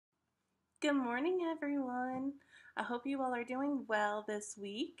Good morning, everyone. I hope you all are doing well this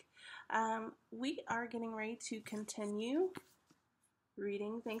week. We are getting ready to continue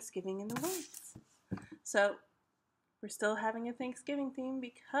reading Thanksgiving in the Woods. So, we're still having a Thanksgiving theme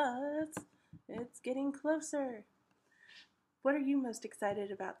because it's getting closer. What are you most excited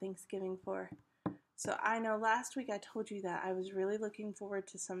about Thanksgiving for? So, I know last week I told you that I was really looking forward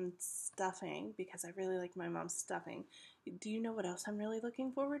to some stuffing because I really like my mom's stuffing. Do you know what else I'm really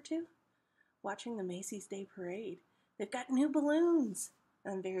looking forward to? Watching the Macy's Day Parade. They've got new balloons.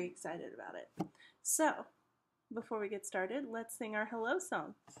 I'm very excited about it. So, before we get started, let's sing our hello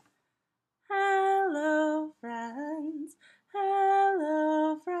song. Hello, friends.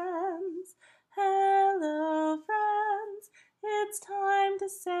 Hello, friends. Hello, friends. It's time to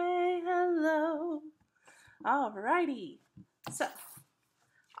say hello. Alrighty. So,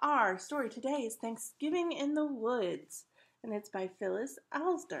 our story today is Thanksgiving in the Woods, and it's by Phyllis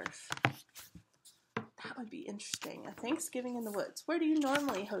Alsdurf. That would be interesting. A Thanksgiving in the Woods. Where do you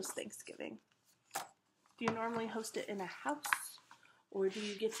normally host Thanksgiving? Do you normally host it in a house? Or do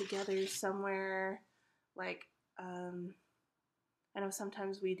you get together somewhere like, I know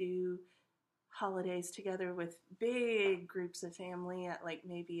sometimes we do holidays together with big groups of family at like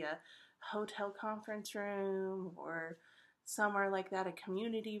maybe a hotel conference room or somewhere like that, a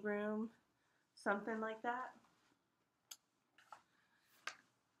community room, something like that.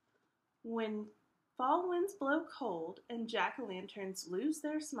 When fall winds blow cold and jack-o'-lanterns lose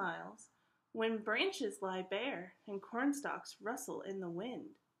their smiles, when branches lie bare and cornstalks rustle in the wind,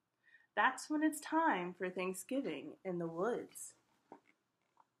 that's when it's time for Thanksgiving in the woods.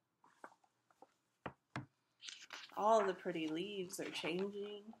 All the pretty leaves are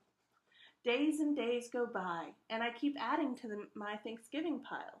changing. Days and days go by, and I keep adding to my Thanksgiving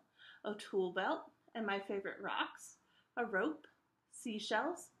pile. A tool belt and my favorite rocks, a rope,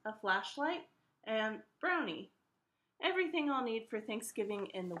 seashells, a flashlight, and Brownie. Everything I'll need for Thanksgiving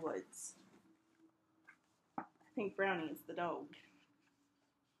in the woods. I think Brownie is the dog.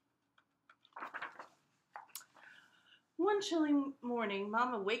 One chilly morning,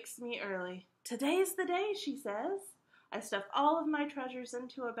 Mama wakes me early. Today's the day, she says. I stuff all of my treasures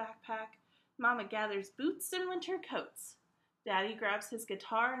into a backpack. Mama gathers boots and winter coats. Daddy grabs his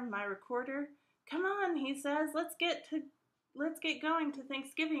guitar and my recorder. Come on, he says, let's get going to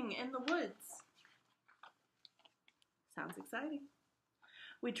Thanksgiving in the woods. Sounds exciting.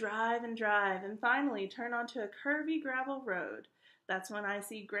 We drive and finally turn onto a curvy gravel road. That's when I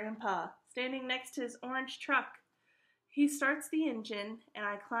see Grandpa standing next to his orange truck. He starts the engine and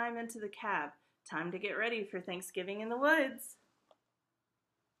I climb into the cab. Time to get ready for Thanksgiving in the woods.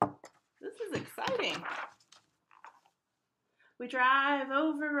 This is exciting. We drive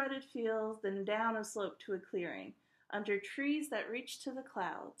over rutted fields, then down a slope to a clearing, under trees that reach to the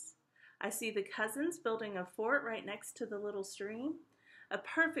clouds. I see the cousins building a fort right next to the little stream, a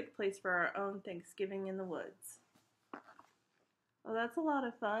perfect place for our own Thanksgiving in the woods. Well, that's a lot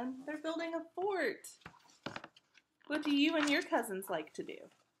of fun. They're building a fort. What do you and your cousins like to do?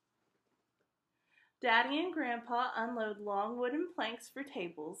 Daddy and Grandpa unload long wooden planks for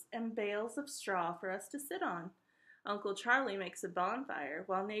tables and bales of straw for us to sit on. Uncle Charlie makes a bonfire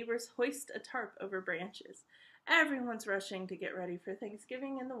while neighbors hoist a tarp over branches. Everyone's rushing to get ready for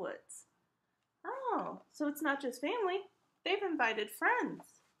Thanksgiving in the woods. Oh, so it's not just family. They've invited friends.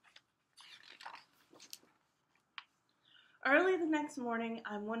 Early the next morning,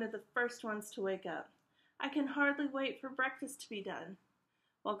 I'm one of the first ones to wake up. I can hardly wait for breakfast to be done.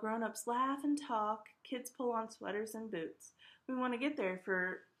 While grown-ups laugh and talk, kids pull on sweaters and boots. We want to get there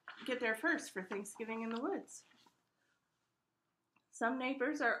first for Thanksgiving in the woods. Some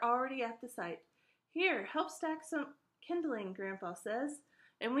neighbors are already at the site. Here, help stack some kindling, Grandpa says.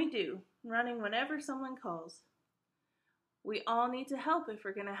 And we do, running whenever someone calls. We all need to help if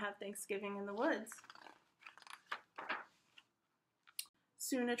we're going to have Thanksgiving in the woods.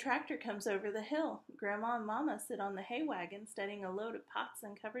 Soon a tractor comes over the hill. Grandma and Mama sit on the hay wagon steadying a load of pots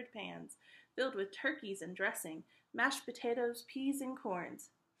and covered pans filled with turkeys and dressing, mashed potatoes, peas, and corns.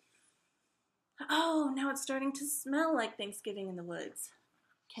 Oh, now it's starting to smell like Thanksgiving in the woods.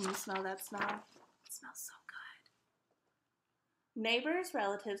 Can you smell that smell? It smells so good. Neighbors,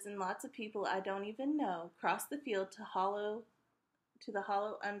 relatives, and lots of people I don't even know cross the field to the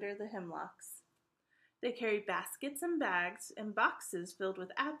hollow under the hemlocks. They carry baskets and bags and boxes filled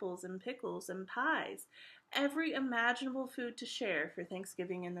with apples and pickles and pies, every imaginable food to share for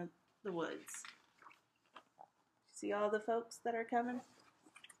Thanksgiving in the woods. See all the folks that are coming?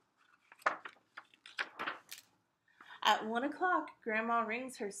 At 1 o'clock, Grandma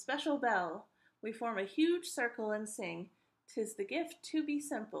rings her special bell. We form a huge circle and sing, "'Tis the gift to be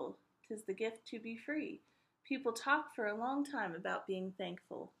simple, 'tis the gift to be free. People talk for a long time about being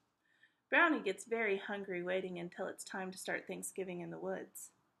thankful. Brownie gets very hungry waiting until it's time to start Thanksgiving in the woods.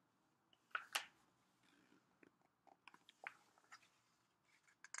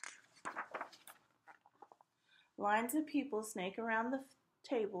 Lines of people snake around the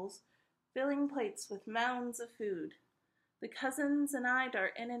tables, filling plates with mounds of food. The cousins and I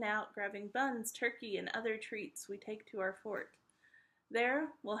dart in and out, grabbing buns, turkey, and other treats we take to our fort. There,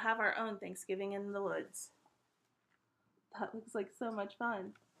 we'll have our own Thanksgiving in the woods. That looks like so much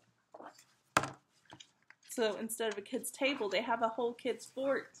fun. So instead of a kid's table, they have a whole kid's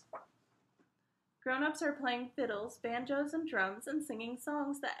fort. Grown-ups are playing fiddles, banjos, and drums, and singing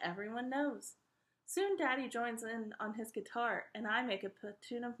songs that everyone knows. Soon Daddy joins in on his guitar, and I make a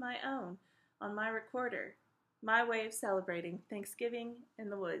tune of my own on my recorder. My way of celebrating Thanksgiving in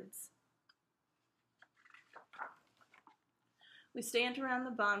the woods. We stand around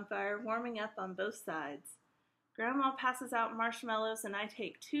the bonfire, warming up on both sides. Grandma passes out marshmallows, and I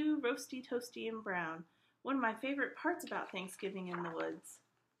take 2 roasty, toasty, and brown. One of my favorite parts about Thanksgiving in the woods.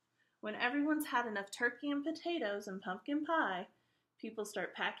 When everyone's had enough turkey and potatoes and pumpkin pie, people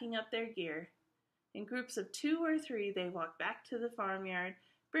start packing up their gear. In groups of 2 or 3, they walk back to the farmyard,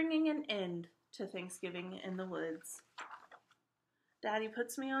 bringing an end to Thanksgiving in the woods. Daddy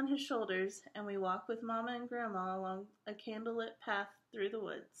puts me on his shoulders, and we walk with Mama and Grandma along a candlelit path through the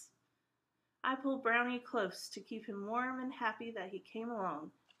woods. I pull Brownie close to keep him warm and happy that he came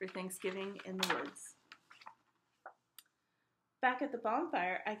along for Thanksgiving in the woods. Back at the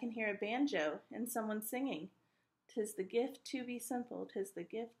bonfire, I can hear a banjo and someone singing. 'Tis the gift to be simple, 'tis the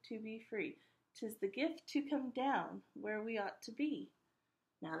gift to be free, 'tis the gift to come down where we ought to be.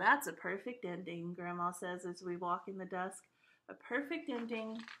 Now that's a perfect ending, Grandma says as we walk in the dusk. A perfect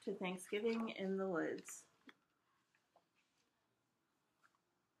ending to Thanksgiving in the woods.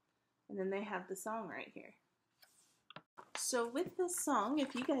 And then they have the song right here. So with this song,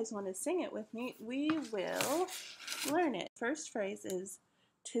 if you guys want to sing it with me, we will learn it. First phrase is,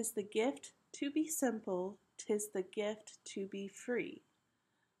 'tis the gift to be simple, 'tis the gift to be free.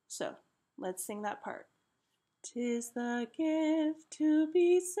 So let's sing that part. 'Tis the gift to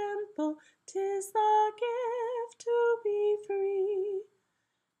be simple, 'tis the gift to be free.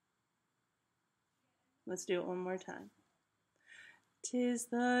 Let's do it one more time. 'Tis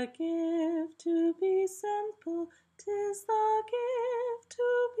the gift to be simple, 'tis the gift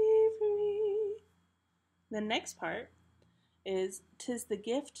to be free. The next part is, 'tis the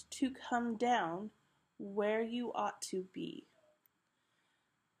gift to come down where you ought to be.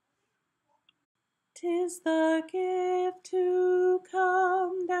 'Tis the gift to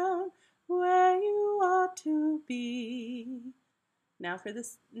come down where you ought to be. Now for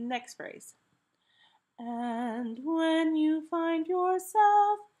this next phrase. And when you find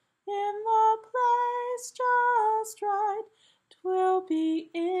yourself in the place just right, 'twill be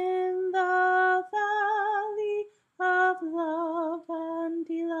in the valley of love and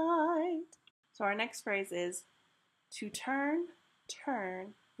delight. So our next phrase is, to turn,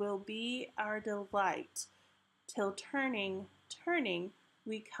 turn will be our delight, till turning, turning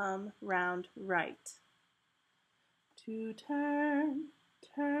we come round right. To turn,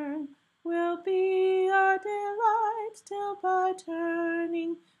 turn will be our delight, till by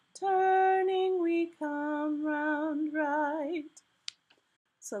turning, turning we come round right.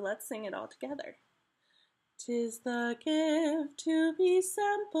 So let's sing it all together. 'Tis the gift to be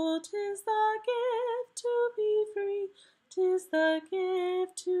simple, 'tis the gift to be free, 'tis the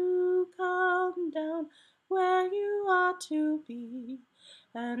gift to come down where you ought to be.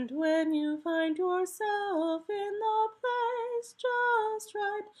 And when you find yourself in the place just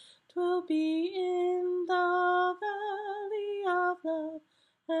right, 'twill be in the valley of love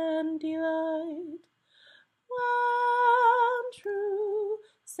and delight. When true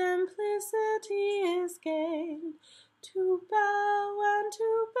simplicity is gained, to bow and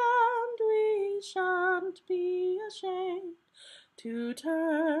to bend we shan't be ashamed. To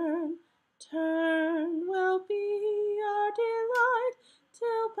turn, turn will be our delight,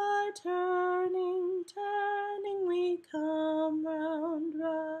 till by turning, turning we come round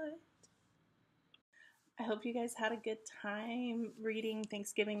right. I hope you guys had a good time reading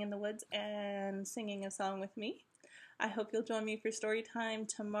Thanksgiving in the Woods and singing a song with me. I hope you'll join me for story time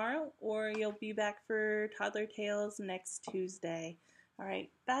tomorrow, or you'll be back for Toddler Tales next Tuesday. All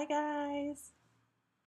right, bye guys.